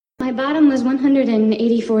My bottom was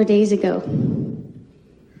 184 days ago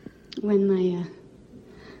when my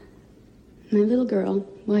little girl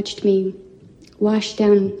watched me wash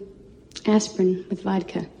down aspirin with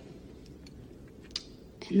vodka.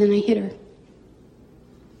 And then I hit her.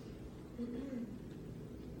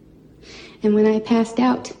 And when I passed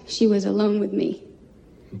out, she was alone with me.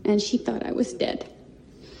 And she thought I was dead.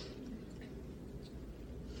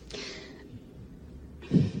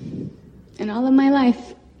 And all of my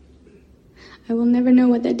life, I will never know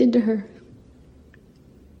what that did to her.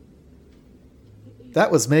 That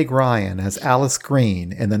was Meg Ryan as Alice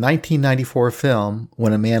Green in the 1994 film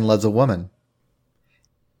When a Man Loves a Woman.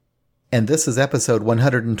 And this is episode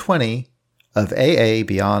 120 of AA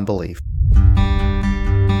Beyond Belief.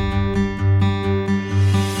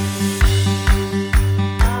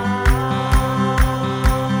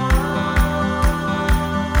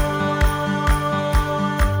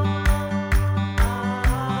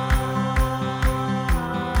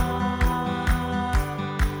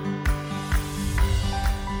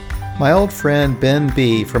 My old friend Ben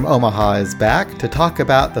B. from Omaha is back to talk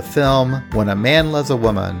about the film When a Man Loves a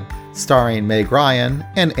Woman, starring Meg Ryan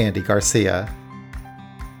and Andy Garcia.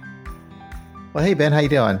 Well, hey Ben, how you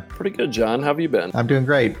doing? Pretty good, John. How have you been? I'm doing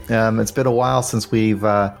great. It's been a while since we've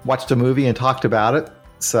watched a movie and talked about it,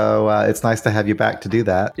 so it's nice to have you back to do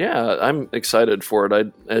that. Yeah, I'm excited for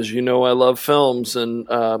it. As you know, I love films, and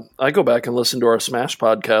I go back and listen to our Smash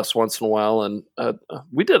podcast once in a while, and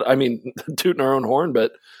we did, tooting our own horn,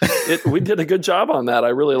 but we did a good job on that. I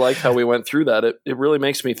really liked how we went through that. It really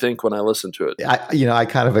makes me think when I listen to it. I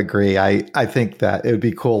kind of agree. I think that it would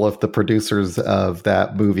be cool if the producers of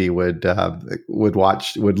that movie would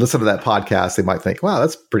listen to that podcast. They might think, wow,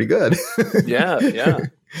 that's pretty good. Yeah.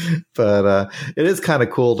 But it is kind of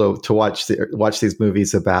cool to watch these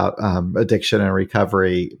movies about addiction and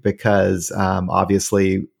recovery because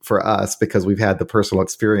obviously for us, because we've had the personal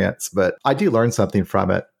experience, but I do learn something from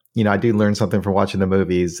it. I do learn something from watching the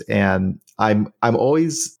movies, and I'm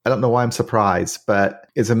always, I don't know why I'm surprised, but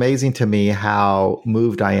it's amazing to me how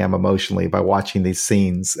moved I am emotionally by watching these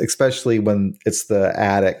scenes, especially when it's the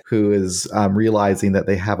addict who is realizing that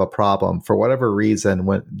they have a problem for whatever reason.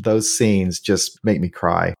 When those scenes just make me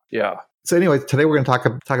cry. Yeah. So anyway, today we're going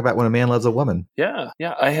to talk about When a Man Loves a Woman. Yeah.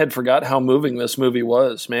 I had forgot how moving this movie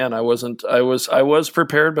was. Man, I was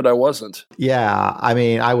prepared, but I wasn't. Yeah.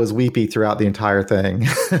 I was weepy throughout the entire thing.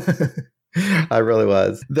 I really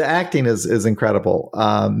was. The acting is incredible.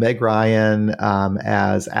 Meg Ryan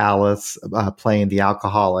as Alice playing the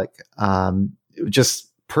alcoholic, just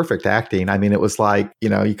perfect acting. It was like, you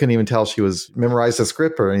couldn't even tell she was memorized the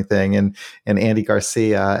script or anything. And Andy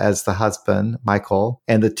Garcia as the husband, Michael,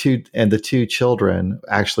 and the two children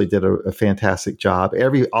actually did a fantastic job.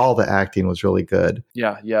 All the acting was really good.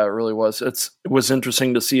 Yeah, it really was. It was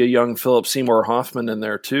interesting to see a young Philip Seymour Hoffman in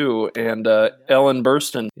there too, and Ellen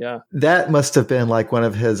Burstyn. Yeah, that must have been like one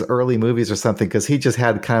of his early movies or something, because he just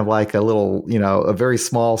had kind of like a little, a very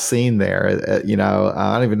small scene there. I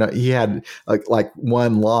don't even know. He had like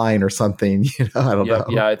one line or something. I don't know.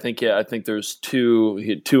 Yeah, I think there's two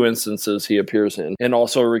instances he appears in, and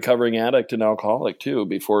also a recovering addict and alcoholic too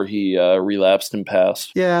before he relapsed and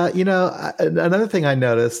passed. Yeah, another thing I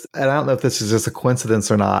noticed, and I don't know if this is just a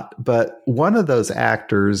coincidence or not, but one of those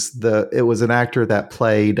actors, it was an actor that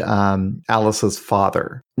played Alice's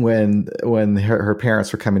father when her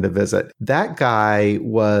parents were coming to visit. That guy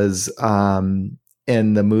was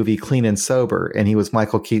in the movie Clean and Sober, and he was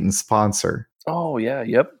Michael Keaton's sponsor. Oh, yeah.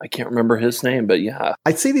 Yep. I can't remember his name, but yeah.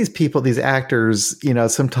 I see these people, these actors,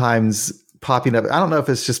 sometimes popping up. I don't know if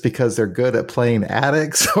it's just because they're good at playing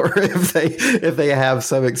addicts or if they have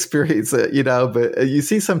some experience, but you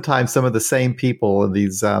see sometimes some of the same people in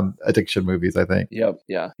these addiction movies, I think. Yep.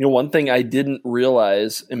 Yeah. One thing I didn't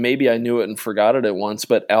realize, and maybe I knew it and forgot it at once,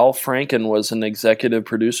 but Al Franken was an executive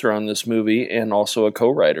producer on this movie and also a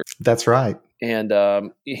co-writer. That's right.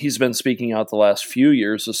 And he's been speaking out the last few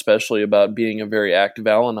years, especially about being a very active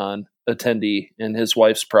Al-Anon attendee and his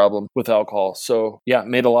wife's problem with alcohol. So, yeah, it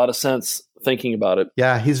made a lot of sense thinking about it.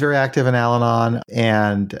 Yeah, he's very active in Al-Anon,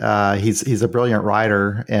 and he's a brilliant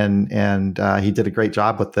writer, and he did a great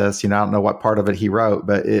job with this. I don't know what part of it he wrote,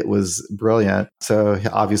 but it was brilliant. So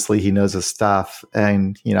obviously he knows his stuff,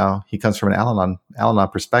 and he comes from an Al-Anon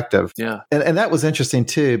perspective. Yeah, and that was interesting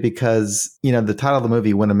too, because the title of the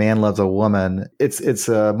movie, When a Man Loves a Woman, it's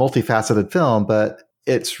a multifaceted film, but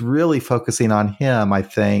it's really focusing on him, I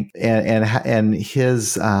think, and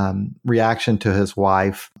his reaction to his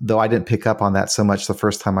wife, though I didn't pick up on that so much the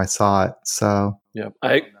first time I saw it. So, yeah,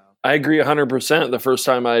 I agree 100%. The first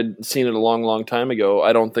time I'd seen it a long, long time ago,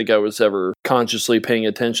 I don't think I was ever consciously paying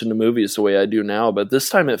attention to movies the way I do now, but this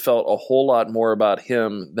time it felt a whole lot more about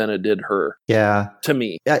him than it did her. Yeah. To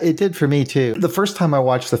me. Yeah, it did for me too. The first time I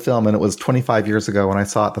watched the film, and it was 25 years ago when I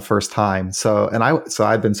saw it the first time. So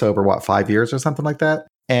I'd been sober, 5 years or something like that.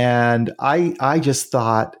 And I just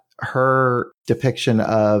thought her depiction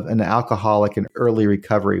of an alcoholic in early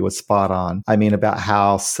recovery was spot on. I mean, about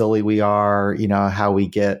how silly we are, how we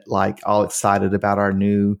get like all excited about our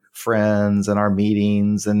new friends and our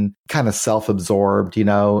meetings and kind of self-absorbed,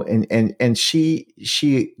 and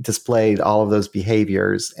she displayed all of those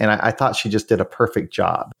behaviors. And I thought she just did a perfect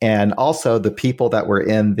job. And also the people that were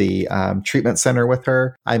in the treatment center with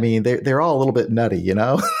her, I mean, they're all a little bit nutty,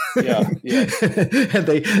 Yeah. And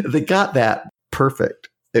they got that perfect.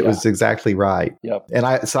 It was exactly right. Yep. And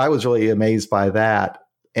I was really amazed by that.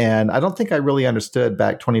 And I don't think I really understood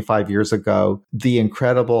back 25 years ago the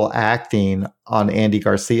incredible acting on Andy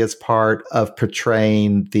Garcia's part of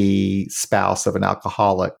portraying the spouse of an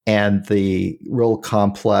alcoholic and the real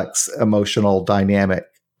complex emotional dynamic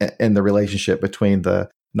in the relationship between the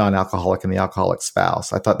non-alcoholic and the alcoholic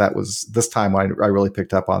spouse. I thought that was this time I really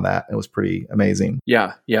picked up on that. It was pretty amazing.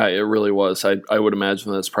 Yeah, it really was. I would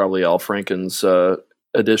imagine that's probably Al Franken's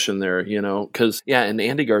addition there, because and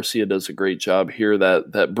Andy Garcia does a great job here,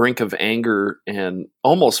 that brink of anger and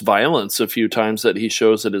almost violence a few times that he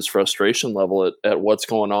shows at his frustration level at what's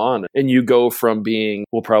going on. And you go from being,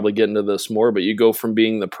 we'll probably get into this more, but you go from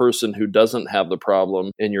being the person who doesn't have the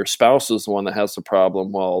problem and your spouse is the one that has the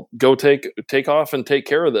problem. Well, go take off and take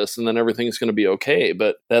care of this, and then everything's going to be okay.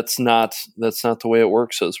 But that's not the way it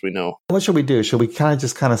works, as we know. What should we do? Should we kind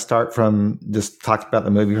of start from just talk about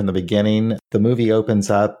the movie from the beginning? The movie opens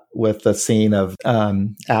up with the scene of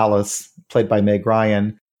Alice, played by Meg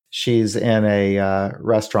Ryan. She's in a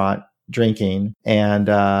restaurant drinking, and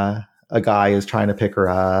a guy is trying to pick her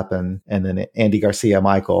up, and then Andy Garcia,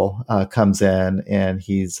 Michael, comes in, and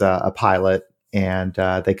he's a pilot, and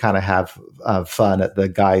they kind of have fun at the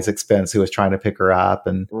guy's expense who was trying to pick her up,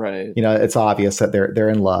 and right. It's obvious that they're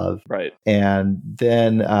in love, right? And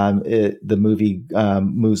then the movie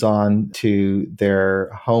moves on to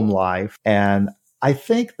their home life, and I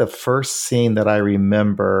think the first scene that I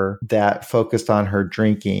remember that focused on her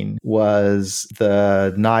drinking was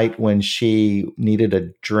the night when she needed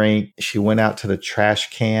a drink. She went out to the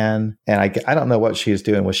trash can, and I don't know what she was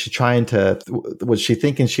doing. Was she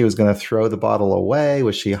thinking she was going to throw the bottle away?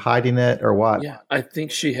 Was she hiding it or what? Yeah, I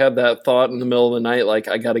think she had that thought in the middle of the night, like,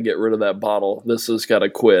 I got to get rid of that bottle. This has got to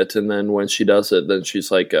quit. And then when she does it, then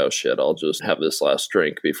she's like, oh shit, I'll just have this last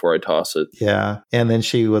drink before I toss it. Yeah. And then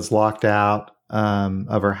she was locked out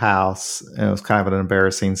of her house, and it was kind of an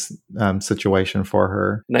embarrassing situation for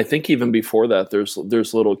her. And I think even before that, there's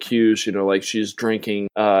little cues, like she's drinking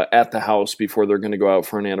at the house before they're going to go out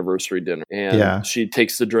for an anniversary dinner, and she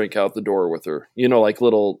takes the drink out the door with her. Like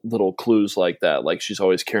little clues like that, like she's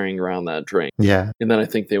always carrying around that drink. Yeah. And then I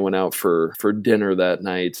think they went out for dinner that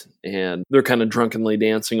night, and they're kind of drunkenly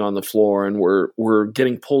dancing on the floor, and we're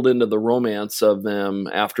getting pulled into the romance of them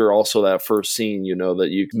after also that first scene,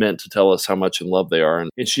 that you meant to tell us how much in love they are,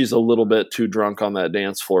 and she's a little bit too drunk on that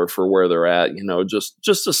dance floor for where they're at,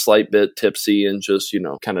 just a slight bit tipsy and just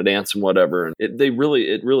kind of dancing whatever. And it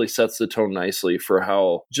really sets the tone nicely for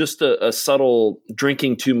how just a subtle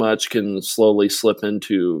drinking too much can slowly slip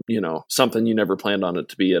into something you never planned on it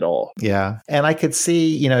to be at all. Yeah. And I could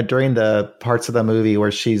see during the parts of the movie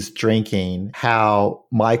where she's drinking how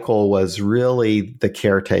Michael was really the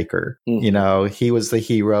caretaker. Mm-hmm. He was the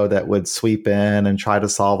hero that would sweep in and try to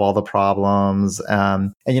solve all the problems.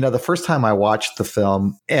 And the first time I watched the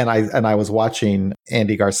film and I was watching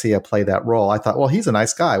Andy Garcia play that role, I thought, well, he's a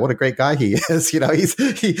nice guy. What a great guy he is.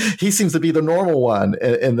 He seems to be the normal one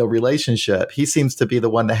in the relationship. He seems to be the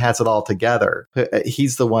one that has it all together.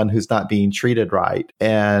 He's the one who's not being treated right.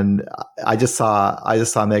 And I just saw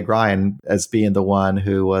Meg Ryan as being the one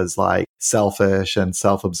who was like selfish and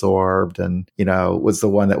self-absorbed and, was the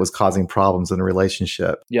one that was causing problems in the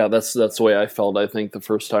relationship. Yeah, that's the way I felt, I think, the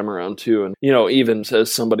first time around too. And, even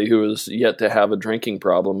as somebody who is yet to have a drinking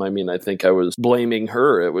problem, I mean, I think I was blaming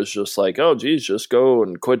her. It was just like, oh, geez, just go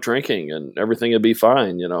and quit drinking and everything would be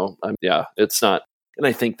fine. It's not. And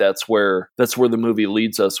I think that's where the movie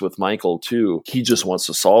leads us with Michael too. He just wants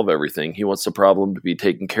to solve everything. He wants the problem to be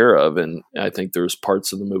taken care of. And I think there's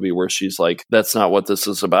parts of the movie where she's like, that's not what this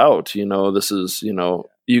is about. This is,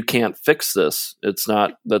 you can't fix this. It's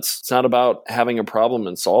not about having a problem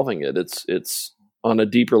and solving it. It's on a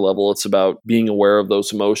deeper level, it's about being aware of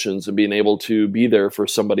those emotions and being able to be there for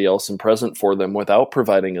somebody else and present for them without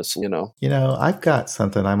providing a, I've got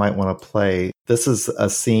something I might want to play. This is a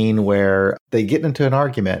scene where they get into an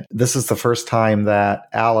argument. This is the first time that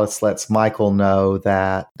Alice lets Michael know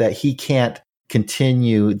that he can't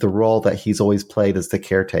continue the role that he's always played as the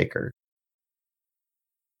caretaker.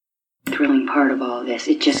 Thrilling part of all this,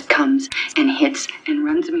 it just comes and hits and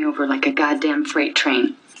runs me over like a goddamn freight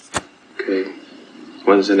train. Okay.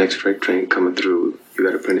 When's the next freight train coming through? You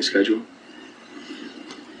got a printed schedule?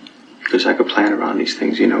 Because I could plan around these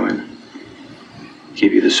things, and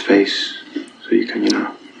give you the space so you can,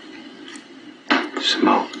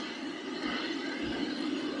 smoke.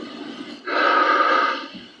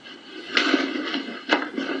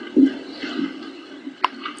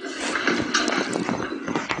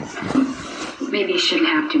 Maybe you shouldn't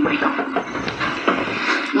have to, Michael.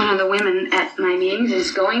 One of the women at my meetings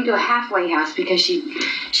is going to a halfway house because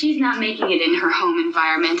she's not making it in her home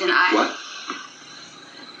environment, and What?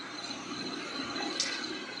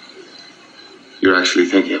 You're actually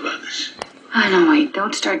thinking about this? I know, wait,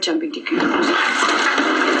 don't start jumping to conclusions.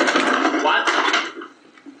 What?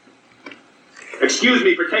 Excuse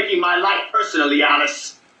me for taking my life personally,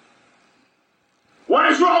 Alice. What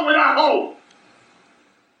is wrong with our home?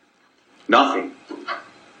 Nothing.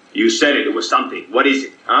 You said it was something. What is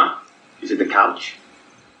it, huh? Is it the couch?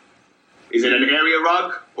 Is it an area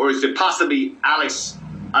rug? Or is it possibly Alice,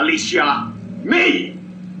 Alicia, me?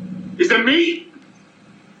 Is it me?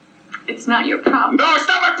 It's not your problem. No, it's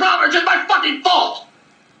not my problem. It's just my fucking fault.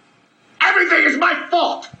 Everything is my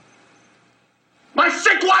fault. My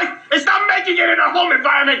sick wife is not making it in her home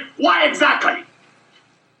environment. Why exactly?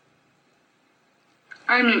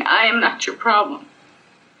 I mean, I am not your problem.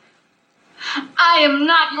 I am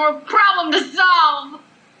not your problem to solve.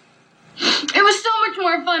 It was so much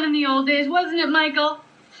more fun in the old days, wasn't it, Michael?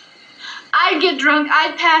 I'd get drunk,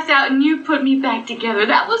 I'd pass out, and you'd put me back together.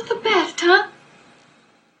 That was the best, huh?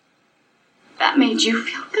 That made you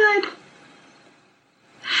feel good.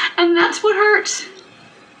 And that's what hurts.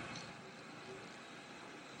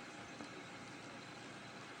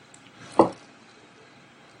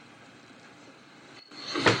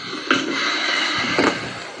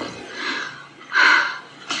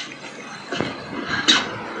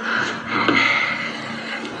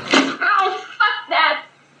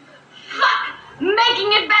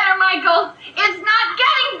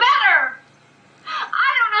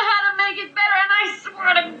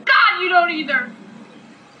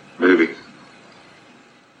 Baby.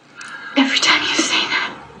 Every time you say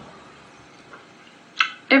that,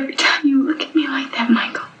 every time you look at me like that,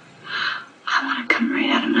 Michael, I want to come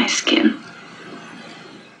right out of my skin.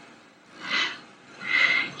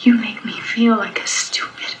 You make me feel like a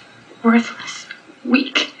stupid, worthless,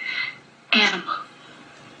 weak animal.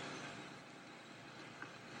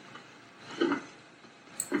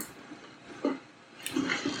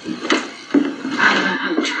 I don't know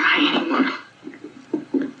how to try anymore.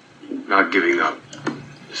 Not giving up.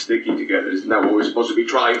 Sticking together. Isn't that what we're supposed to be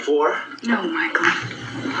trying for? No, Michael.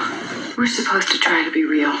 We're supposed to try to be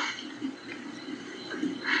real.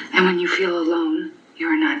 And when you feel alone, you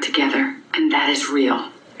are not together. And that is real.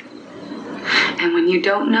 And when you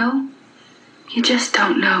don't know, you just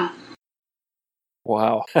don't know.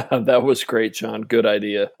 Wow. That was great, John. Good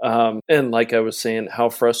idea. And like I was saying, how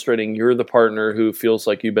frustrating. You're the partner who feels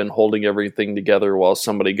like you've been holding everything together while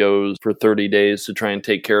somebody goes for 30 days to try and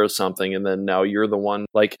take care of something. And then now you're the one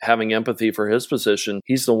like having empathy for his position.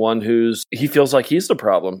 He's the one he feels like he's the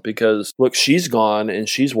problem because look, she's gone and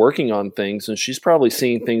she's working on things and she's probably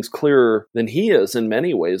seeing things clearer than he is in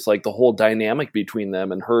many ways, like the whole dynamic between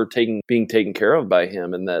them and her being taken care of by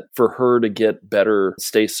him. And that for her to get better,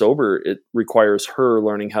 stay sober, it requires her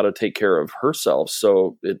learning how to take care of herself.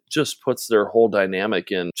 So it just puts their whole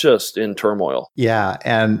dynamic in turmoil. Yeah.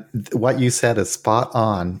 And what you said is spot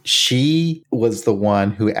on. She was the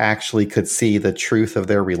one who actually could see the truth of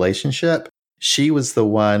their relationship. She was the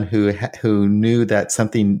one who knew that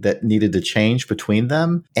something that needed to change between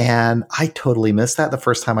them. And I totally missed that the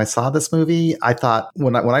first time I saw this movie. I thought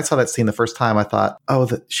when I saw that scene the first time, I thought, oh,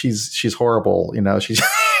 she's horrible. She's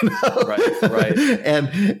right.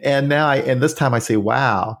 And now this time I say,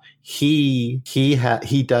 wow, he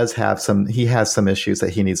has some issues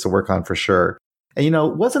that he needs to work on for sure. And,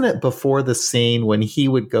 wasn't it before the scene when he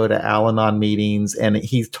would go to Al-Anon meetings and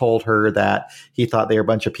he told her that he thought they were a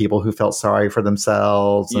bunch of people who felt sorry for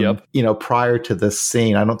themselves? And, yep. Prior to this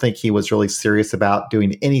scene, I don't think he was really serious about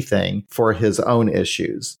doing anything for his own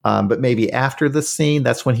issues. But maybe after the scene,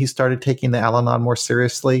 that's when he started taking the Al-Anon more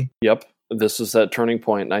seriously. Yep. this is that turning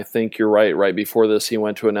point. And I think you're right. Right before this, he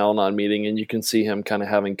went to an Al-Anon meeting, and you can see him kind of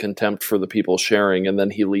having contempt for the people sharing, and then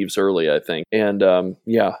he leaves early, I think. And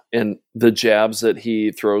and the jabs that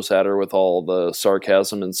he throws at her with all the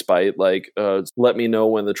sarcasm and spite, like, let me know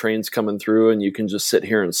when the train's coming through and you can just sit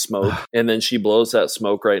here and smoke. And then she blows that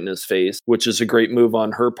smoke right in his face, which is a great move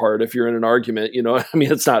on her part. If you're in an argument, I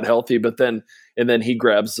mean, it's not healthy, but then he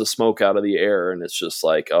grabs the smoke out of the air, and it's just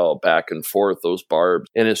like, oh, back and forth, those barbs.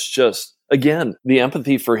 And it's just, again, the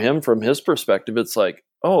empathy for him from his perspective, it's like,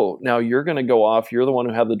 oh, now you're going to go off. You're the one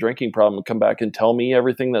who had the drinking problem and come back and tell me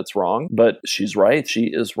everything that's wrong. But she's right.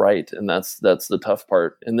 She is right. And that's the tough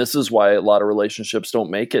part. And this is why a lot of relationships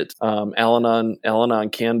don't make it. Al-Anon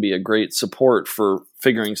can be a great support for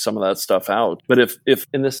figuring some of that stuff out. But if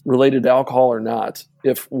in this related to alcohol or not,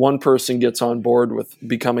 if one person gets on board with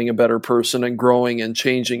becoming a better person and growing and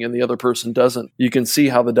changing and the other person doesn't, you can see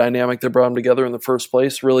how the dynamic that brought them together in the first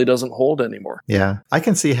place really doesn't hold anymore. Yeah. I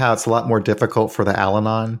can see how it's a lot more difficult for the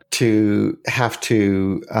Al-Anon to have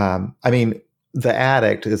to, the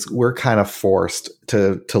addict we're kind of forced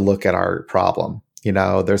to look at our problem.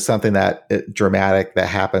 There's something dramatic that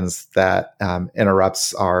happens that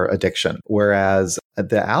interrupts our addiction. Whereas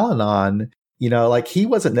the Al-Anon, he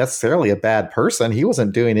wasn't necessarily a bad person. He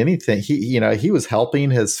wasn't doing anything. He was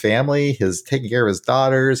helping his family, taking care of his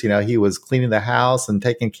daughters. He was cleaning the house and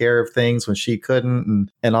taking care of things when she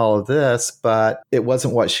couldn't and all of this, but it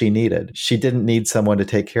wasn't what she needed. She didn't need someone to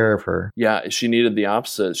take care of her. Yeah, she needed the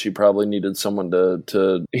opposite. She probably needed someone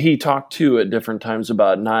to he talked to at different times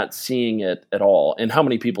about not seeing it at all. And how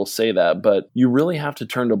many people say that, but you really have to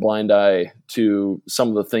turn a blind eye to some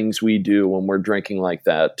of the things we do when we're drinking like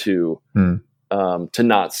that to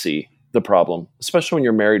not see the problem, especially when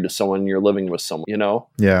you're married to someone and you're living with someone,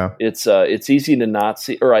 Yeah. It's easy to not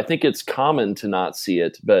see, or I think it's common to not see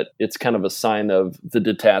it, but it's kind of a sign of the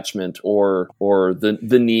detachment or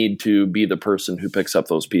the need to be the person who picks up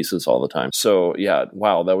those pieces all the time. So yeah,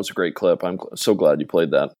 wow, that was a great clip. I'm so glad you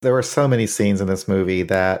played that. There were so many scenes in this movie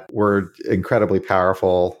that were incredibly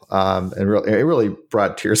powerful, and it really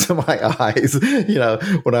brought tears to my eyes.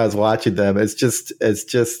 When I was watching them, it's just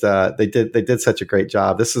they did such a great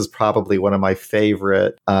job. This is probably one of my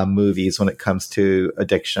favorite movies when it comes to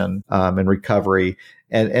addiction and recovery.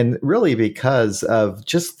 And really because of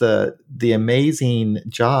just the amazing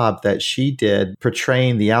job that she did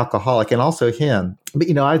portraying the alcoholic and also him. But,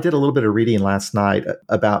 I did a little bit of reading last night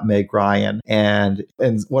about Meg Ryan, and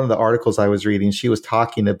in one of the articles I was reading, she was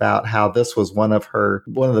talking about how this was one of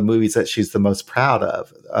the movies that she's the most proud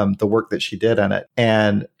of, the work that she did in it.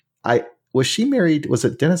 And was she married? Was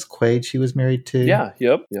it Dennis Quaid she was married to? Yeah.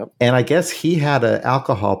 Yep. And I guess he had an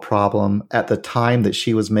alcohol problem at the time that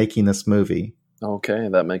she was making this movie. Okay,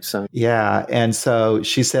 that makes sense. Yeah, and so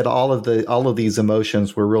she said all of these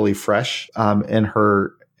emotions were really fresh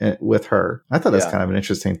with her. I thought that's kind of an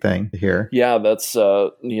interesting thing to hear. Yeah, that's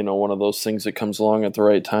one of those things that comes along at the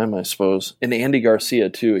right time, I suppose. And Andy Garcia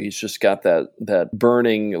too. He's just got that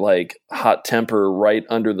burning, like, hot temper right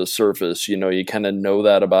under the surface. You kind of know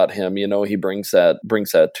that about him. He brings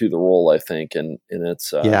that to the role, I think, and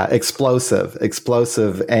it's explosive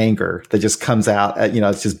anger that just comes out.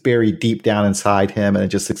 It's just buried deep down inside him, and it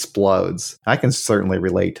just explodes. I can certainly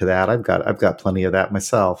relate to that. I've got plenty of that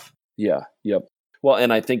myself. Yeah. Yep. Well,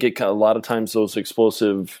 and I think a lot of times those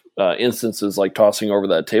explosive instances, like tossing over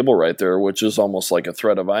that table right there, which is almost like a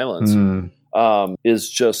threat of violence, is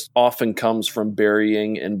just often comes from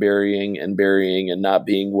burying and not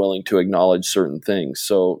being willing to acknowledge certain things.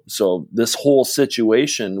 So this whole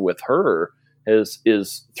situation with her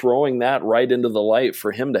is throwing that right into the light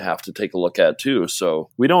for him to have to take a look at too. So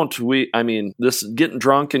this getting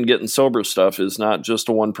drunk and getting sober stuff is not just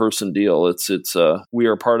a one person deal. We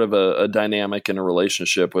are part of a dynamic in a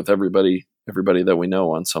relationship with everybody that we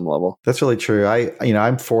know on some level. That's really true.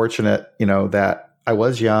 I'm fortunate, that I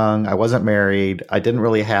was young. I wasn't married. I didn't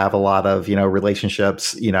really have a lot of,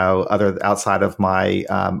 relationships, other outside of my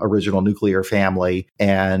original nuclear family.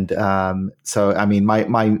 And so,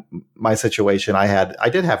 my situation, I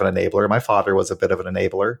did have an enabler. My father was a bit of an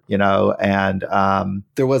enabler, and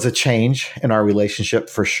there was a change in our relationship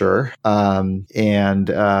for sure. And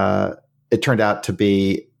it turned out to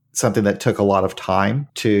be something that took a lot of time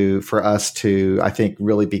for us to, I think,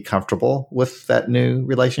 really be comfortable with that new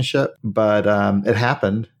relationship. But it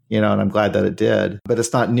happened, and I'm glad that it did. But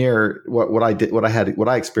it's not near what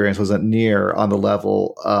I experienced wasn't near on the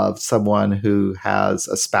level of someone who has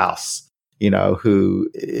a spouse, who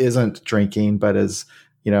isn't drinking but is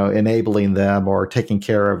enabling them or taking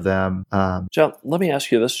care of them. John, let me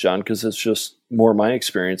ask you this, John, because it's just more my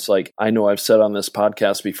experience. Like, I know I've said on this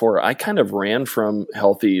podcast before, I kind of ran from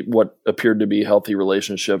what appeared to be healthy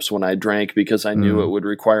relationships when I drank, because I knew it would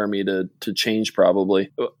require me to change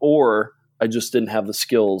probably, or I just didn't have the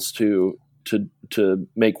skills to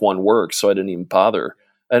make one work. So I didn't even bother.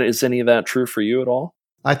 And is any of that true for you at all?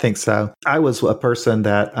 I think so. I was a person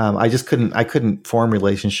that I couldn't form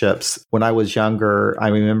relationships. When I was younger, I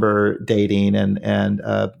remember dating and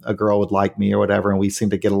a girl would like me or whatever, and we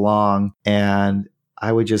seemed to get along, and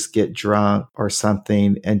I would just get drunk or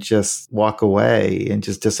something and just walk away and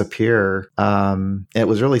just disappear. It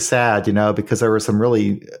was really sad, because there were some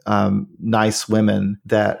really nice women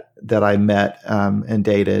that I met and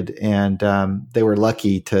dated, and they were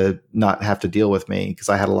lucky to not have to deal with me because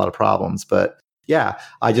I had a lot of problems. But yeah,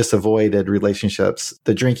 I just avoided relationships.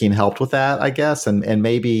 The drinking helped with that, I guess. And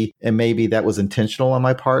maybe that was intentional on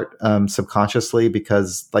my part, subconsciously,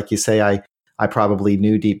 because like you say, I probably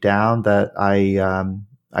knew deep down that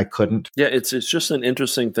I couldn't. Yeah, it's just an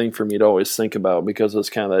interesting thing for me to always think about, because it's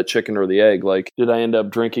kind of that chicken or the egg. Like, did I end up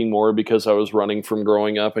drinking more because I was running from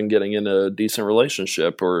growing up and getting in a decent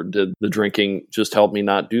relationship, or did the drinking just help me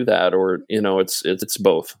not do that? Or, it's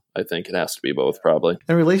both. I think it has to be both, probably.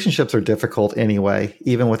 And relationships are difficult anyway,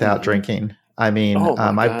 even without drinking. I mean,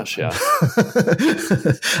 I've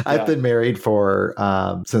been married for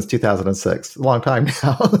since 2006, a long time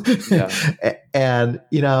now. Yeah. And,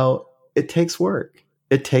 it takes work.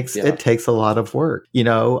 It takes a lot of work.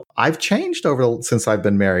 I've changed since I've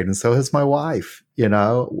been married, and so has my wife.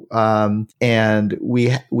 And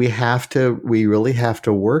we really have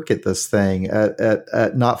to work at this thing,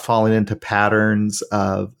 at not falling into patterns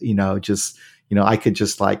of I could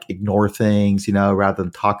just like ignore things, rather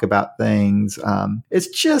than talk about things. It's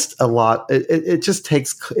just a lot.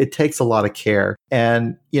 It takes a lot of care.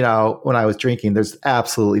 And when I was drinking, there's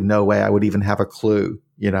absolutely no way I would even have a clue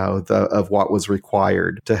of what was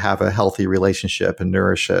required to have a healthy relationship and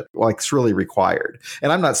nourish it. Like, it's really required.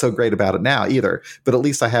 And I'm not so great about it now either, but at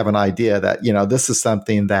least I have an idea that, this is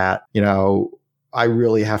something that, I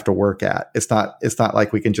really have to work at. It's not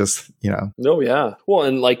like we can just, No, yeah. Well,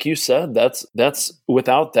 and like you said, that's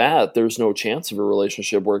without that, there's no chance of a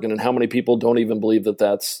relationship working. And how many people don't even believe that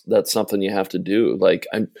that's something you have to do? Like,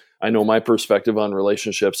 I know my perspective on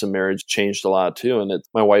relationships and marriage changed a lot too. And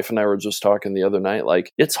my wife and I were just talking the other night,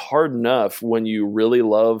 like, it's hard enough when you really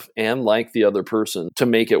love and like the other person to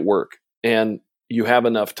make it work, and you have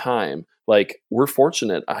enough time. Like, we're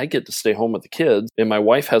fortunate. I get to stay home with the kids, and my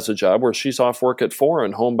wife has a job where she's off work at 4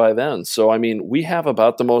 and home by then. So, I mean, we have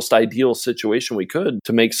about the most ideal situation we could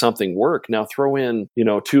to make something work. Now, throw in,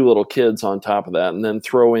 2 little kids on top of that, and then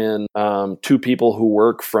throw in 2 people who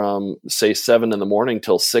work from, say, 7 in the morning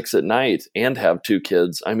till 6 at night and have 2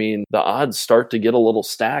 kids. I mean, the odds start to get a little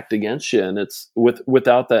stacked against you, and it's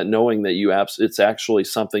without that knowing that it's actually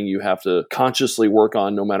something you have to consciously work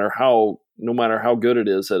on, no matter how good it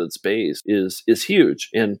is at its base, is huge.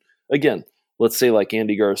 And again, let's say like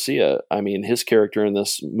Andy Garcia, I mean, his character in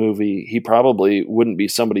this movie, he probably wouldn't be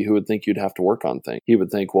somebody who would think you'd have to work on things. He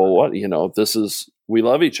would think, well, what, we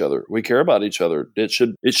love each other. We care about each other. It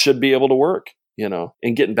should be able to work,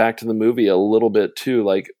 and getting back to the movie a little bit too,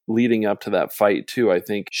 like leading up to that fight too, I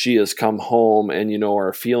think she has come home and,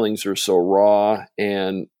 our feelings are so raw.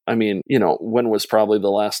 And I mean, when was probably the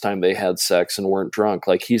last time they had sex and weren't drunk?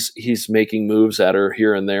 Like, he's making moves at her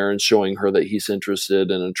here and there and showing her that he's interested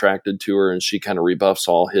and attracted to her, and she kind of rebuffs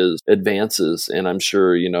all his advances. And I'm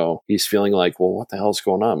sure, he's feeling like, well, what the hell's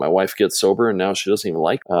going on? My wife gets sober and now she doesn't even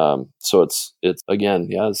like me. So it's again,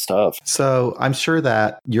 yeah, it's tough. So I'm sure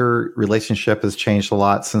that your relationship has changed a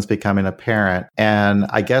lot since becoming a parent. And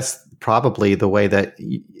I guess probably the way that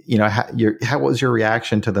how was your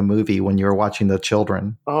reaction to the movie when you were watching the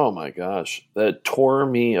children? Oh my gosh, that tore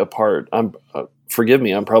me apart. Forgive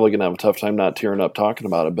me, I'm probably going to have a tough time not tearing up talking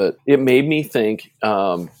about it, but it made me think,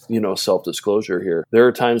 self-disclosure here. There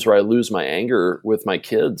are times where I lose my anger with my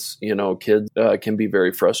kids. Kids can be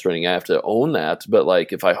very frustrating. I have to own that. But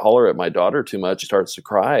like, if I holler at my daughter too much, she starts to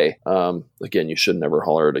cry. Again, you should never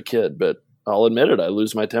holler at a kid, but I'll admit it, I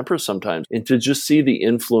lose my temper sometimes. And to just see the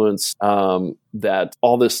influence that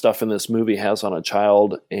all this stuff in this movie has on a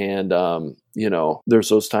child, and there's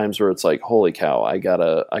those times where it's like, holy cow, I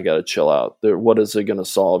gotta chill out. What is it going to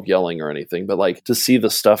solve, yelling or anything? But like, to see the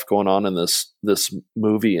stuff going on in this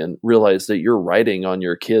movie and realize that you're writing on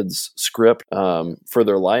your kids' script for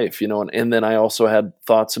their life, and then I also had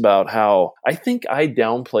thoughts about how I think I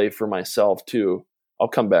downplay for myself too I'll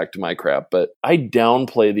come back to my crap, but I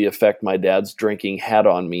downplay the effect my dad's drinking had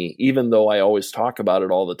on me, even though I always talk about it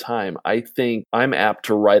all the time. I think I'm apt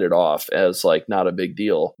to write it off as like not a big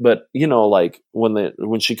deal. But like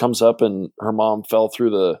when she comes up and her mom fell through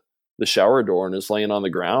the shower door and is laying on the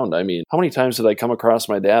ground. I mean, how many times did I come across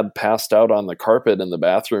my dad passed out on the carpet in the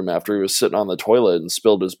bathroom after he was sitting on the toilet and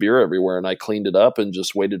spilled his beer everywhere, and I cleaned it up and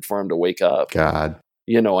just waited for him to wake up. God.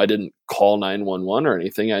 I didn't call 911 or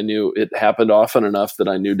anything. I knew it happened often enough that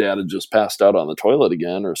I knew dad had just passed out on the toilet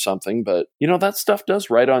again or something. But, that stuff does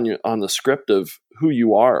write on the script of who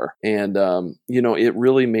you are. And, it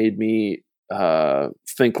really made me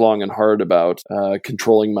think long and hard about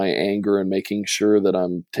controlling my anger and making sure that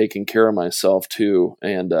I'm taking care of myself too.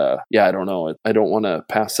 And I don't know. I don't want to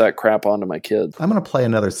pass that crap on to my kids. I'm going to play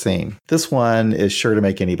another scene. This one is sure to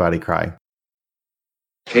make anybody cry.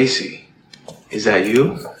 Casey, is that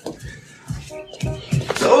you?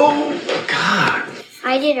 Oh, God.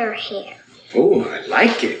 I did her hair. Oh, I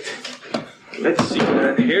like it. Let's see what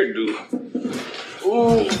that hairdo.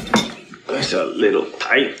 Oh. That's a little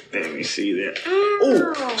tight. Let me see there.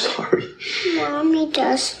 Oh, sorry. Mommy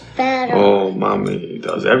does better. Oh, Mommy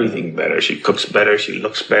does everything better. She cooks better. She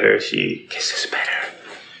looks better. She kisses better.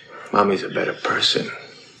 Mommy's a better person.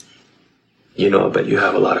 I bet you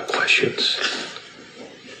have a lot of questions.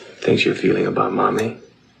 Things you're feeling about Mommy.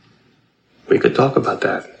 We could talk about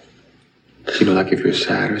that. Like if you're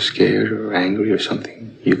sad or scared or angry or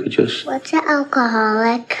something, you could just... What's an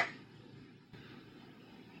alcoholic?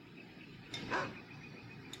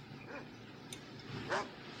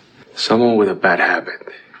 Someone with a bad habit.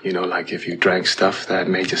 Like if you drank stuff that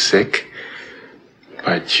made you sick,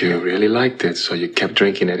 but you really liked it, so you kept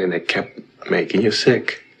drinking it and it kept making you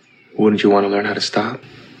sick. Wouldn't you want to learn how to stop?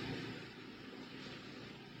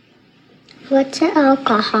 What's an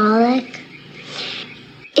alcoholic?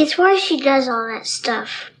 It's why she does all that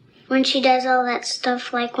stuff. When she does all that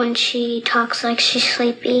stuff, like when she talks like she's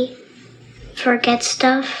sleepy, forgets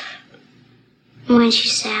stuff, when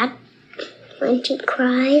she's sad, when she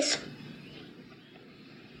cries.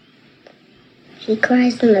 She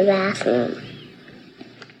cries in the bathroom.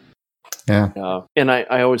 Yeah. And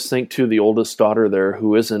I always think, too, the oldest daughter there,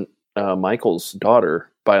 who isn't Michael's daughter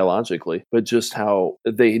biologically, but just how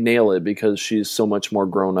they nail it because she's so much more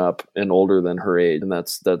grown up and older than her age. And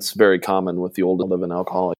that's very common with the older live-in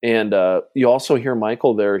alcoholic. And you also hear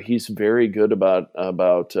Michael there. He's very good about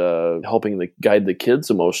helping guide the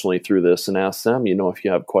kids emotionally through this and ask them, if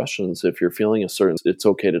you have questions, if you're feeling it's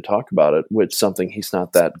okay to talk about it, which is something he's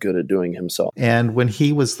not that good at doing himself. And when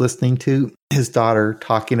he was listening to his daughter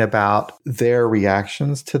talking about their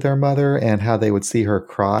reactions to their mother and how they would see her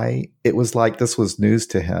cry, it was like this was news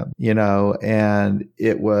to him, and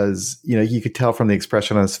it was, you could tell from the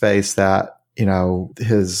expression on his face that,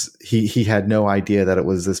 he had no idea that it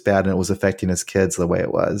was this bad and it was affecting his kids the way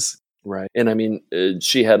it was. Right. And I mean,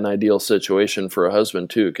 she had an ideal situation for a husband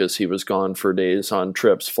too, because he was gone for days on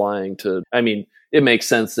trips flying to, it makes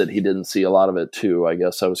sense that he didn't see a lot of it too. I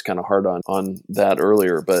guess I was kind of hard on that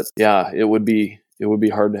earlier, but yeah, it would be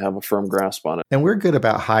hard to have a firm grasp on it. And we're good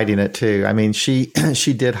about hiding it too. I mean, she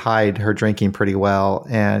did hide her drinking pretty well.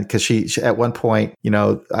 And because she at one point,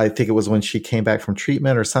 I think it was when she came back from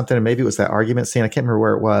treatment or something, and maybe it was that argument scene. I can't remember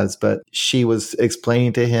where it was, but she was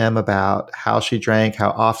explaining to him about how she drank, how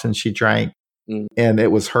often she drank. And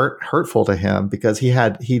it was hurtful to him because he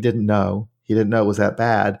didn't know it was that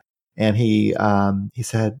bad. And he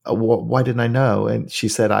said, "Why didn't I know?" And she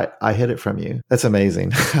said, "I hid it from you." That's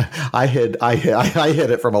amazing. I hid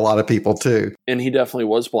it from a lot of people too. And he definitely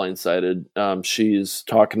was blindsided. She's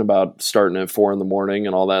talking about starting at 4 a.m.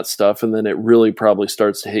 and all that stuff, and then it really probably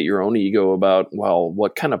starts to hit your own ego about, well,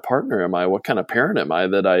 what kind of partner am I? What kind of parent am I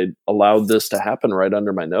that I allowed this to happen right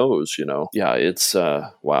under my nose? Yeah, it's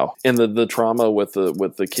wow. And the trauma with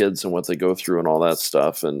the kids and what they go through and all that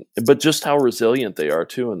stuff, but just how resilient they are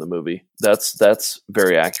too in the movie. That's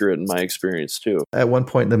very accurate in my experience too. At one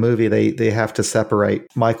point in the movie, they have to separate.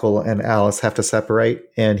 Michael and Alice have to separate,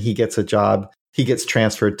 and he gets a job. He gets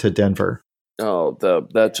transferred to Denver. Oh,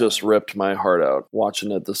 that just ripped my heart out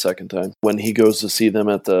watching it the second time. When he goes to see them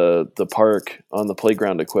at the park on the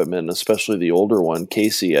playground equipment, especially the older one,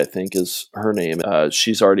 Casey, I think is her name.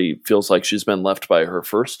 She's already feels like she's been left by her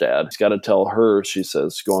first dad. He's got to tell her, she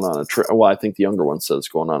says, going on a trip. Well, I think the younger one says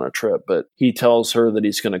going on a trip, but he tells her that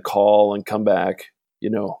he's going to call and come back,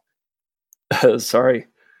 sorry.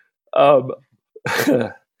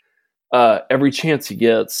 Every chance he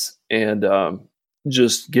gets. And,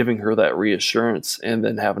 just giving her that reassurance and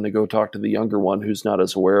then having to go talk to the younger one who's not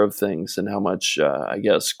as aware of things and how much, I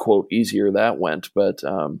guess, quote, easier that went. But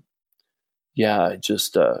yeah,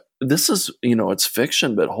 just this is, it's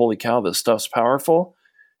fiction, but holy cow, this stuff's powerful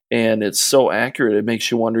and it's so accurate. It makes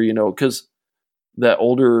you wonder, because that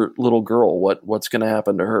older little girl, what's going to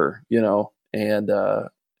happen to her,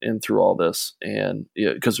 and through all this, and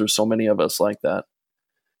because there's so many of us like that.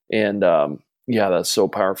 And, that's so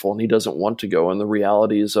powerful. And he doesn't want to go, and the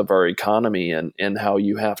realities of our economy and how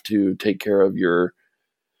you have to take care of your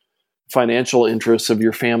financial interests of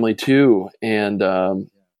your family too. And,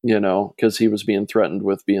 because he was being threatened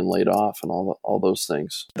with being laid off and all those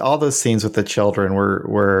things. All those scenes with the children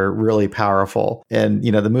were really powerful. And,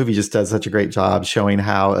 the movie just does such a great job showing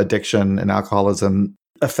how addiction and alcoholism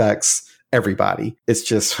affects everybody. It's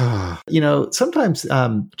just, sometimes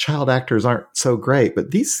child actors aren't so great,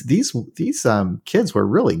 but these kids were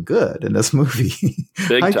really good in this movie.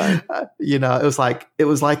 Big time. It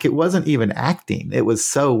was like it wasn't even acting. It was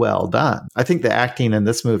so well done. I think the acting in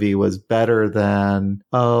this movie was better than,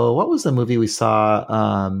 what was the movie we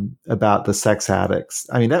saw about the sex addicts?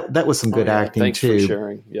 I mean, that was some good acting thanks too. Thanks for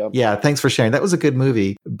sharing. Yep. Yeah, thanks for sharing. That was a good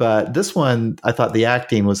movie. But this one, I thought the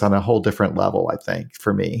acting was on a whole different level, I think,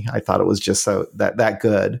 for me. I thought it was just so that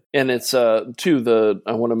good. And it's too,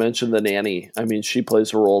 I want to mention the nanny. I mean, she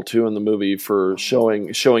plays a role too in the movie for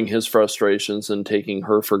showing his frustrations and taking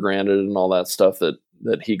her for granted and all that stuff that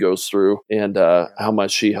he goes through, and how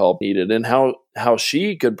much she helped needed, and how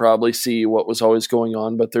she could probably see what was always going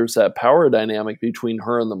on. But there's that power dynamic between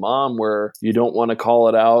her and the mom where you don't want to call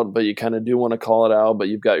it out, but you kind of do want to call it out, but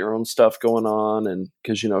you've got your own stuff going on. And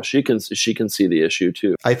because, she can see the issue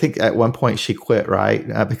too. I think at one point she quit, right?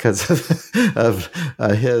 Because of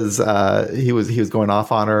his, he was going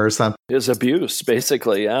off on her or something. His abuse,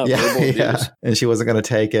 basically. Yeah. Yeah. And she wasn't going to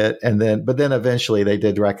take it. But then eventually they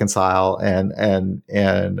did reconcile. And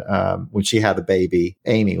when she had the baby,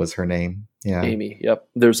 Amy was her name. Yeah. Amy. Yep.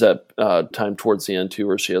 There's that time towards the end too,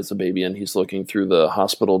 where she has the baby and he's looking through the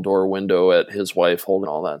hospital door window at his wife holding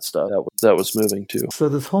all that stuff. That was moving too. So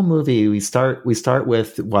this whole movie, we start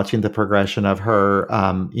with watching the progression of her.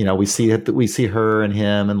 We see her and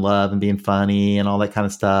him and love and being funny and all that kind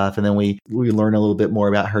of stuff. And then we learn a little bit more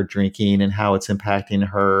about her drinking and how it's impacting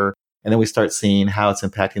her. And then we start seeing how it's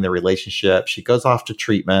impacting their relationship. She goes off to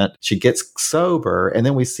treatment. She gets sober. And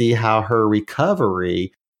then we see how her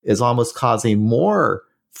recovery is almost causing more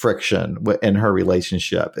friction in her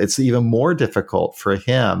relationship. It's even more difficult for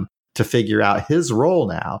him to figure out his role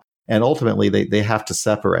now. And ultimately, they have to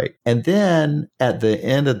separate. And then at the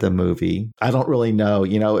end of the movie, I don't really know,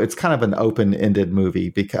 it's kind of an open-ended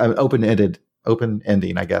movie, open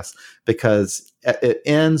ending, I guess, because it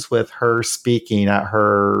ends with her speaking at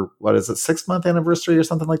her, 6-month anniversary or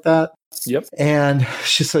something like that. Yep. And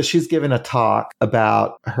she's giving a talk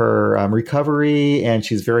about her recovery, and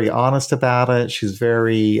she's very honest about it. She's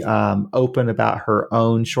very open about her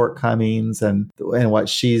own shortcomings and what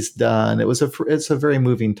she's done. It's a very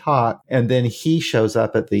moving talk. And then he shows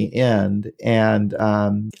up at the end, and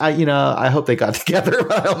I hope they got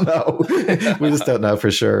together. I don't know. We just don't know for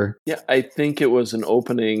sure. Yeah, I think it was an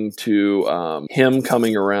opening to him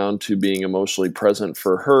coming around to being emotionally present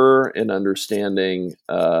for her and understanding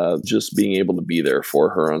just being able to be there for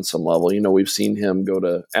her on some level. We've seen him go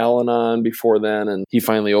to Al-Anon before then, and he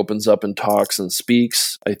finally opens up and talks and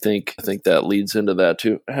speaks. I think that leads into that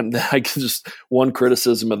too. And I can just, one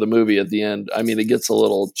criticism of the movie at the end, I mean, it gets a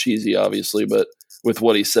little cheesy, obviously, but with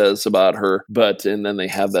what he says about her. And then they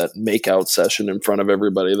have that makeout session in front of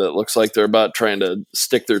everybody that looks like they're about trying to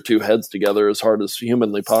stick their two heads together as hard as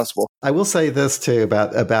humanly possible. I will say this too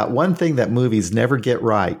about one thing that movies never get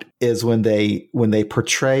right is when they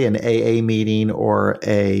portray an AA meeting or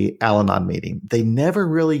a Al-Anon meeting. They can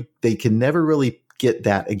never really get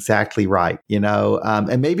that exactly right,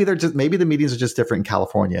 and maybe the meetings are just different in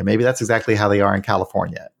California. Maybe that's exactly how they are in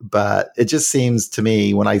California. But it just seems to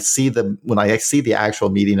me when I see the actual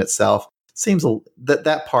meeting itself, seems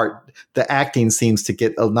that part, the acting seems to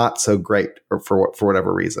get not so great for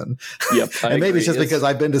whatever reason. Yep, and maybe it's just because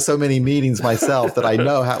I've been to so many meetings myself that I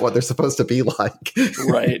know what they're supposed to be like.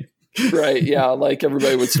 Right. Right. Yeah. Like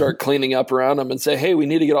everybody would start cleaning up around them and say, hey, we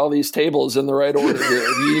need to get all these tables in the right order here.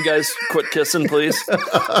 You guys quit kissing, please.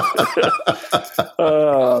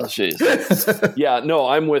 Oh, jeez. Yeah. No,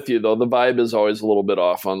 I'm with you, though. The vibe is always a little bit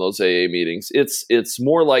off on those AA meetings. It's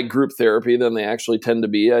more like group therapy than they actually tend to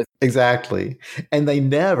be. Exactly. And they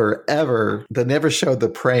never showed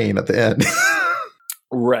the praying at the end.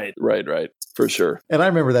 Right. For sure. And I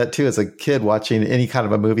remember that too as a kid watching any kind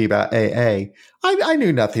of a movie about AA. I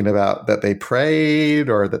knew nothing about that they prayed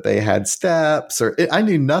or that they had steps I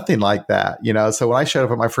knew nothing like that, So when I showed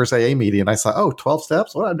up at my first AA meeting and I saw, 12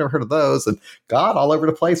 steps, well, I've never heard of those. And God all over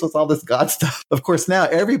the place with all this God stuff. Of course, now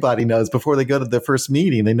everybody knows before they go to the first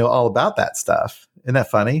meeting, they know all about that stuff. Isn't that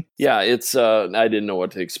funny? Yeah, it's, I didn't know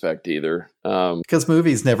what to expect either. Because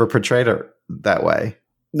movies never portrayed it that way.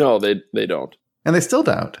 No, they don't. And they still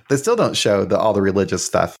don't. They still don't show all the religious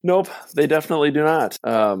stuff. Nope, they definitely do not.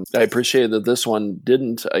 I appreciate that this one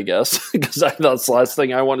didn't, I guess, because I thought it's the last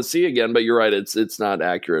thing I want to see again. But you're right, it's not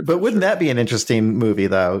accurate. But wouldn't that be an interesting movie,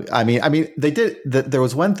 though? I mean, they did. There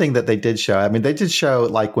was one thing that they did show. I mean, they did show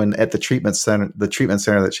like when at the treatment center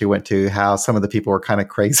that she went to, how some of the people were kind of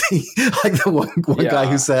crazy. Like the one guy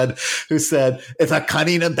who said it's a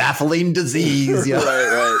cunning and baffling disease.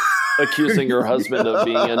 Right. Accusing her husband of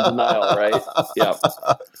being in denial, right? Yeah.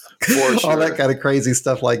 For sure. All that kind of crazy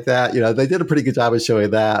stuff like that. They did a pretty good job of showing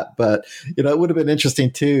that, but it would have been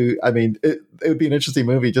interesting too. I mean, it would be an interesting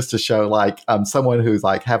movie just to show like someone who's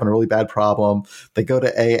like having a really bad problem. They go to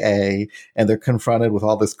AA and they're confronted with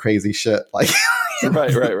all this crazy shit. Like,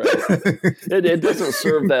 right. It doesn't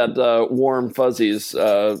serve that warm fuzzies,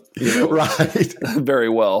 right, very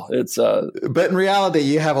well. It's but in reality,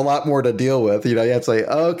 you have a lot more to deal with. You have to say,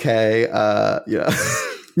 okay,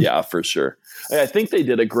 Yeah, for sure. I think they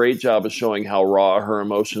did a great job of showing how raw her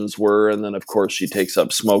emotions were. And then, of course, she takes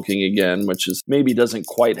up smoking again, which is maybe doesn't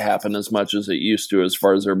quite happen as much as it used to as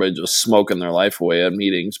far as everybody just smoking their life away at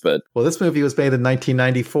meetings. But well, this movie was made in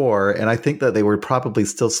 1994, and I think that they were probably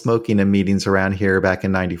still smoking in meetings around here back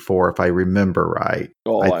in 94, if I remember right.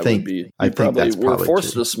 Oh, I think that's probably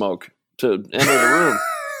forced true. To smoke to enter the room.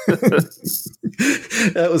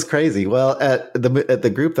 That was crazy. Well, at the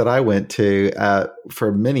group that I went to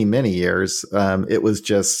for many, many years, it was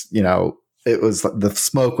just, it was the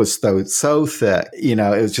smoke was so thick,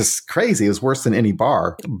 it was just crazy. It was worse than any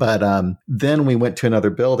bar. But then we went to another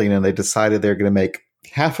building and they decided they're going to make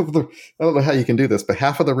half of the, I don't know how you can do this, but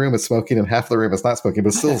half of the room is smoking and half of the room is not smoking, but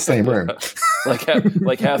it's still the same room.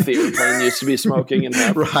 like half the airplane used to be smoking and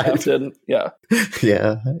half didn't. Yeah.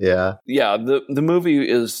 Yeah. The movie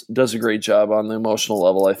does a great job on the emotional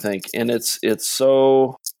level, I think. And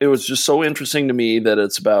it was just so interesting to me that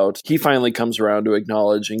it's about, he finally comes around to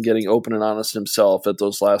acknowledge and getting open and honest himself at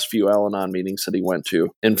those last few Al-Anon meetings that he went to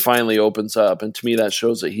and finally opens up. And to me, that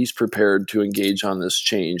shows that he's prepared to engage on this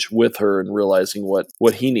change with her and realizing what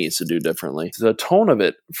he needs to do differently. The tone of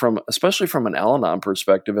it, especially from an Al-Anon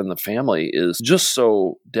perspective in the family, is just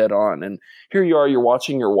so dead on. And here you are, you're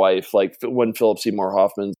watching your wife, like when Philip Seymour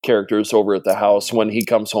Hoffman's character is over at the house, when he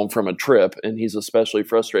comes home from a trip and he's especially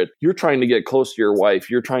frustrated. You're trying to get close to your wife.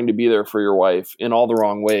 You're trying to be there for your wife in all the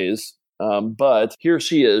wrong ways. But here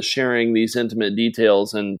she is sharing these intimate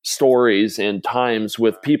details and stories and times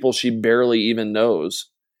with people she barely even knows.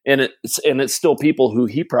 And it's still people who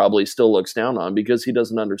he probably still looks down on because he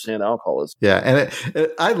doesn't understand alcoholism. Yeah, and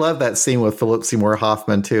I love that scene with Philip Seymour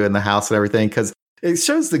Hoffman too in the house and everything, because it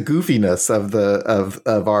shows the goofiness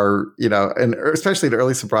of our, and especially the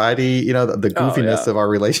early sobriety, the goofiness of our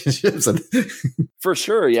relationships. For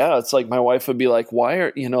sure. Yeah. It's like my wife would be like, why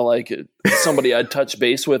are, like somebody I'd touch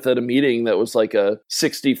base with at a meeting that was like a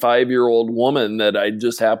 65-year-old woman that I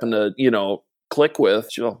just happened to, click with.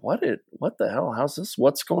 She'll go, what the hell? How's this?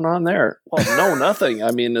 What's going on there? Well, no, nothing.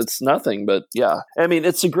 I mean, it's nothing, but yeah. I mean,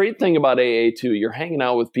 it's a great thing about AA too. You're hanging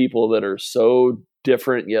out with people that are so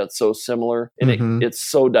different yet so similar, and it's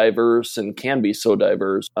so diverse and can be so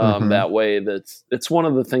diverse that way. It's one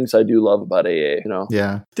of the things I do love about AA.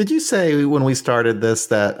 Yeah. Did you say when we started this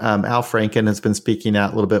that Al Franken has been speaking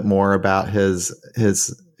out a little bit more about his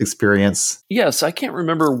experience? Yes, I can't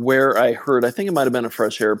remember where I heard. I think it might have been a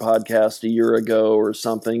Fresh Air podcast a year ago or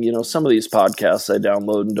something. Some of these podcasts I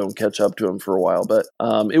download and don't catch up to them for a while. But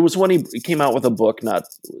it was when he came out with a book,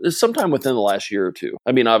 sometime within the last year or two.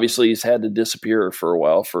 I mean, obviously he's had to disappear for a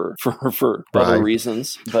while for other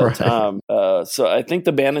reasons. But so I think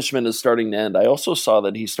the banishment is starting to end. I also saw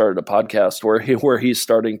that he started a podcast where he's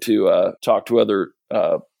starting to talk to other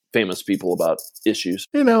famous people about issues.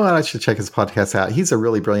 I should check his podcast out. He's a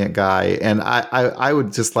really brilliant guy. And I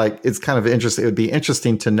would just it's kind of interesting. It would be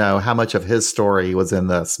interesting to know how much of his story was in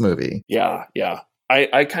this movie. Yeah.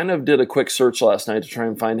 I kind of did a quick search last night to try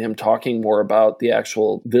and find him talking more about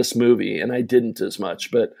this movie. And I didn't as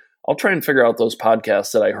much, but I'll try and figure out those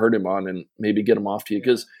podcasts that I heard him on and maybe get them off to you,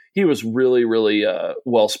 because he was really, really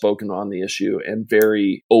well-spoken on the issue and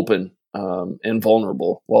very open and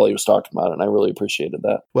vulnerable while he was talking about it. And I really appreciated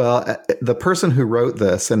that. Well, the person who wrote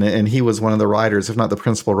this, and he was one of the writers, if not the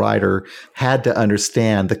principal writer, had to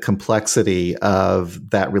understand the complexity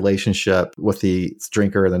of that relationship with the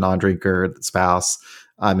drinker, the non-drinker, the spouse.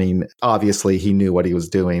 I mean, obviously he knew what he was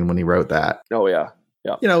doing when he wrote that. Oh, yeah.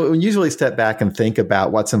 Yeah. You know, we usually step back and think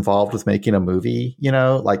about what's involved with making a movie, you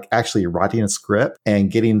know, like actually writing a script and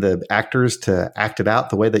getting the actors to act it out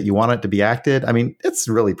the way that you want it to be acted. I mean, it's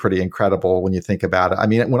really pretty incredible when you think about it. I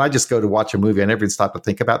mean, when I just go to watch a movie, I never even stop to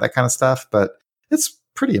think about that kind of stuff, but it's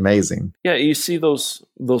pretty amazing. Yeah, you see those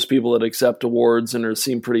people that accept awards and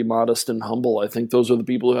seem pretty modest and humble. I think those are the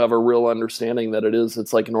people who have a real understanding that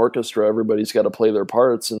it's like an orchestra. Everybody's got to play their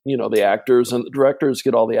parts, and you know, the actors and the directors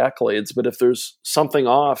get all the accolades. But if there's something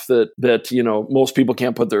off that you know most people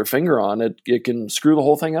can't put their finger on, it can screw the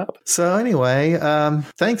whole thing up. So anyway,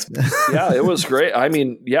 thanks. Yeah, it was great. I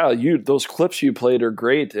mean, yeah, those clips you played are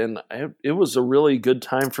great, and it was a really good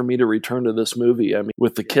time for me to return to this movie. I mean,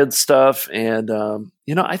 with the kids stuff and.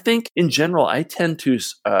 You know, I think in general, I tend to,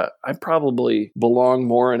 I probably belong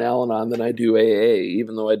more in Al-Anon than I do AA,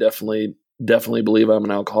 even though I definitely believe I'm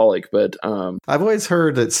an alcoholic. But I've always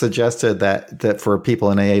heard it suggested that for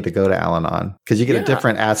people in AA to go to Al-Anon, because you get a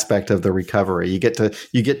different aspect of the recovery. You get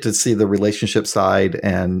to see the relationship side,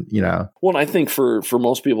 and you know. Well, and I think for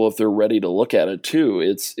most people, if they're ready to look at it too,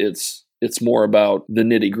 it's more about the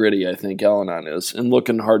nitty gritty. I think Al-Anon is, and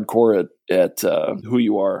looking hardcore at who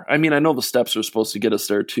you are. I mean, I know the steps are supposed to get us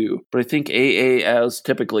there too, but I think AA, as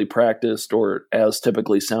typically practiced or as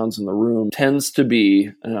typically sounds in the room, tends to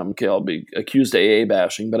be, okay, I'll be accused of AA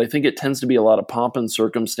bashing, but I think it tends to be a lot of pomp and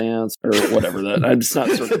circumstance or whatever that. I'm just not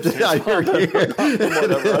circumstance. I'm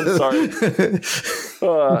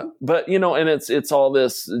sorry. But you know, and it's all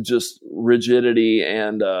this just rigidity,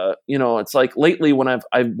 and you know, it's like lately when I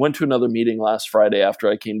went to another meeting last Friday after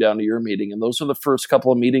I came down to your meeting, and those are the first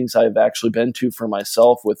couple of meetings I've actually been to for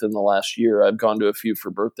myself within the last year. I've gone to a few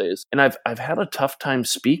for birthdays, and I've had a tough time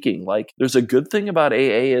speaking. Like, there's a good thing about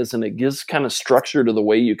AA and it gives kind of structure to the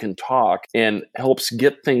way you can talk and helps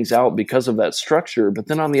get things out because of that structure. But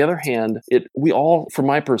then on the other hand, we all, from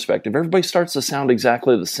my perspective, everybody starts to sound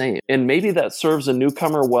exactly the same. And maybe that serves a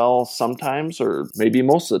newcomer well sometimes, or maybe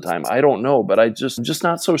most of the time. I don't know, but I'm just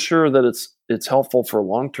not so sure that it's helpful for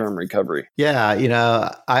long-term recovery. Yeah, you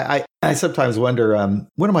know, I sometimes wonder,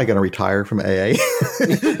 when am I going to retire from AA?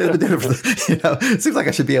 You know, it seems like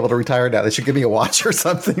I should be able to retire now. They should give me a watch or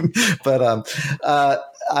something. But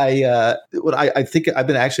I think I've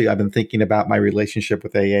been thinking about my relationship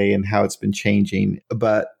with AA and how it's been changing.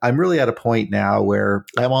 But I'm really at a point now where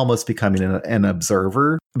I'm almost becoming an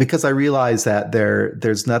observer, because I realize that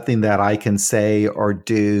there's nothing that I can say or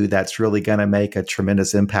do that's really going to make a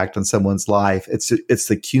tremendous impact on someone's life. It's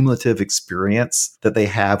the cumulative experience that they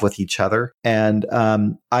have with each other. And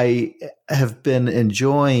I have been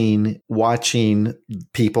enjoying watching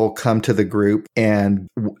people come to the group and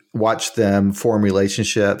watch them form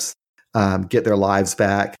relationships, get their lives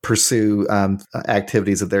back, pursue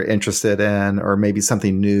activities that they're interested in, or maybe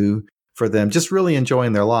something new for them, just really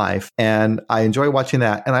enjoying their life. And I enjoy watching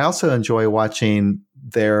that. And I also enjoy watching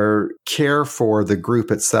their care for the group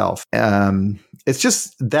itself. It's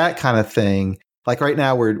just that kind of thing. Like right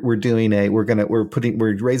now we're raising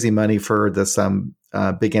money for this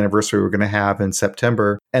big anniversary we're going to have in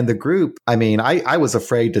September. And the group, I mean, I was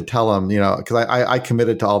afraid to tell them, you know, because I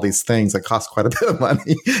committed to all these things that cost quite a bit of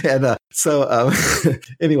money. And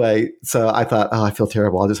anyway, so I thought, oh, I feel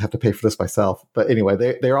terrible. I'll just have to pay for this myself. But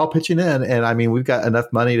anyway, they're all pitching in. And I mean, we've got enough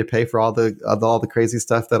money to pay for all the crazy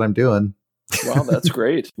stuff that I'm doing. Wow, that's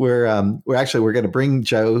great. We're going to bring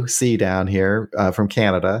Joe C down here from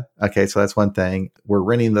Canada. Okay, so that's one thing. We're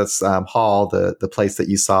renting this hall, the place that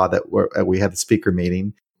you saw that we had the speaker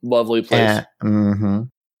meeting. Lovely place. And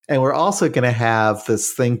we're also going to have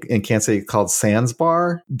this thing in Kansas City called Sands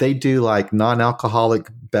Bar. They do like non-alcoholic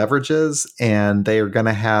beverages, and they are going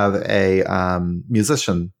to have a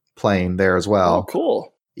musician playing there as well. Oh, cool.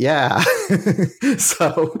 Yeah.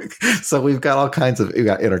 So we've got all kinds of, we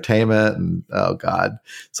got entertainment and, oh God.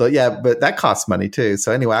 So yeah, but that costs money too.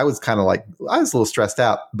 So anyway, I was a little stressed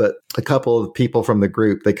out, but a couple of people from the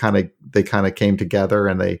group, they kind of came together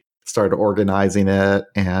and they started organizing it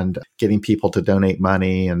and getting people to donate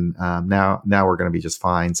money. And now we're going to be just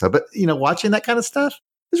fine. So, but you know, watching that kind of stuff,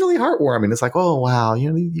 it's really heartwarming. It's like, oh, wow, you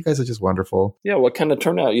know, you guys are just wonderful. Yeah, what kind of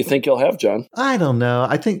turnout you think you'll have, John? I don't know.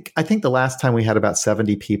 I think the last time we had about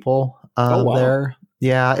 70 people there.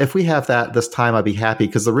 Yeah, if we have that this time, I'd be happy,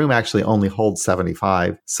 because the room actually only holds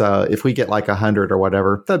 75. So if we get like 100 or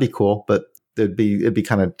whatever, that'd be cool. But it'd be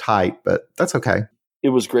kind of tight, but that's okay. it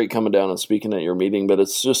was great coming down and speaking at your meeting, but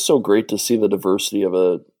it's just so great to see the diversity of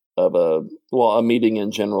a meeting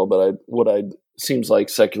in general. But seems like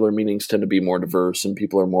secular meetings tend to be more diverse and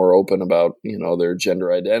people are more open about, their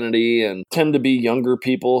gender identity, and tend to be younger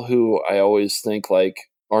people who I always think like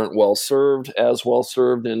aren't as well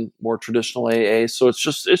served in more traditional AA. So it's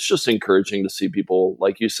just encouraging to see people,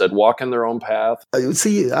 like you said, walk in their own path.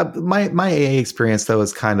 My AA experience though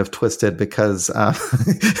is kind of twisted because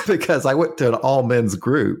because I went to an all men's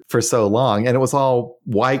group for so long, and it was all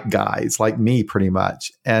white guys like me pretty much,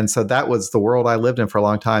 and so that was the world I lived in for a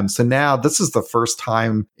long time. So now this is the first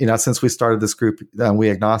time, since we started this group, We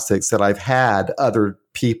Agnostics, that I've had other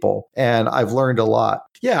people, and I've learned a lot.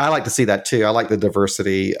 Yeah, I like to see that too. I like the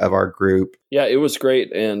diversity of our group. Yeah, it was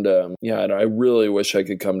great. And I really wish I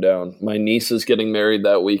could come down. My niece is getting married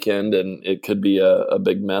that weekend, and it could be a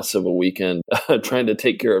big mess of a weekend trying to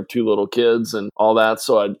take care of 2 little kids and all that.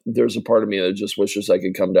 So there's a part of me that just wishes I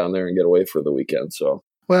could come down there and get away for the weekend. So.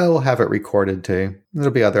 Well, we'll have it recorded too. There'll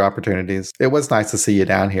be other opportunities. It was nice to see you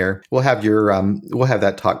down here. We'll have we'll have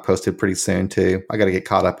that talk posted pretty soon too. I got to get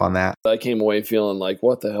caught up on that. I came away feeling like,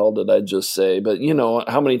 what the hell did I just say? But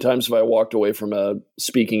how many times have I walked away from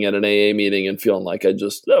speaking at an AA meeting and feeling like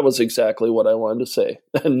that was exactly what I wanted to say?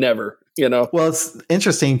 Never, Well, it's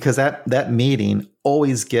interesting because that meeting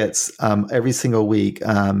always gets every single week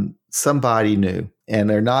somebody new, and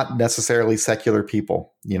they're not necessarily secular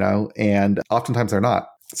people, and oftentimes they're not.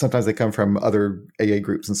 Sometimes they come from other AA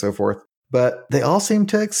groups and so forth, but they all seem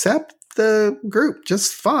to accept the group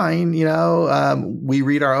just fine. We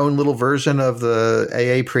read our own little version of the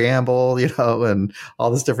AA preamble, and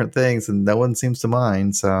all these different things, and no one seems to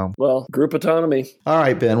mind. So, well, group autonomy. All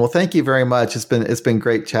right, Ben. Well, thank you very much. It's been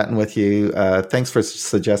great chatting with you. Thanks for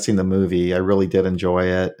suggesting the movie. I really did enjoy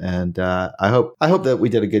it, and I hope that we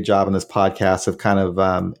did a good job in this podcast of kind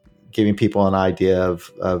of giving people an idea of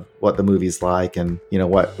what the movie's like, and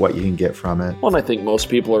what you can get from it. Well, and I think most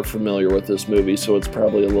people are familiar with this movie, so it's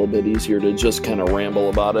probably a little bit easier to just kind of ramble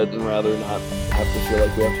about it and rather not have to feel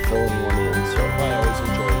like we have to fill anyone in. So I always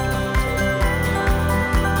enjoy it.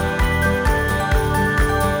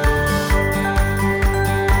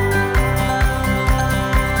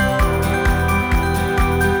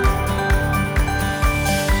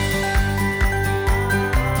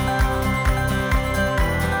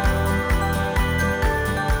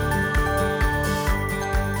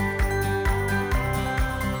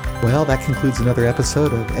 Well, that concludes another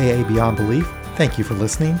episode of AA Beyond Belief. Thank you for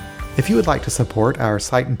listening. If you would like to support our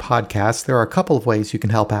site and podcast, there are a couple of ways you can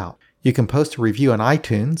help out. You can post a review on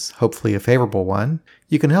iTunes, hopefully a favorable one.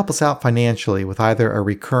 You can help us out financially with either a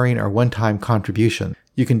recurring or one-time contribution.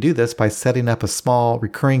 You can do this by setting up a small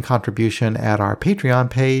recurring contribution at our Patreon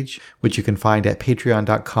page, which you can find at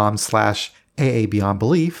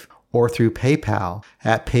patreon.com/AABeyondBelief, or through PayPal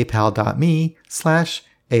at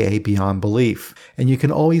paypal.me/AABeyondBelief. And you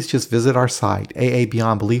can always just visit our site,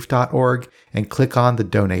 aabeyondbelief.org, and click on the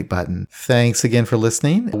donate button. Thanks again for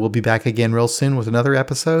listening. We'll be back again real soon with another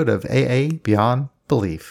episode of AA Beyond Belief.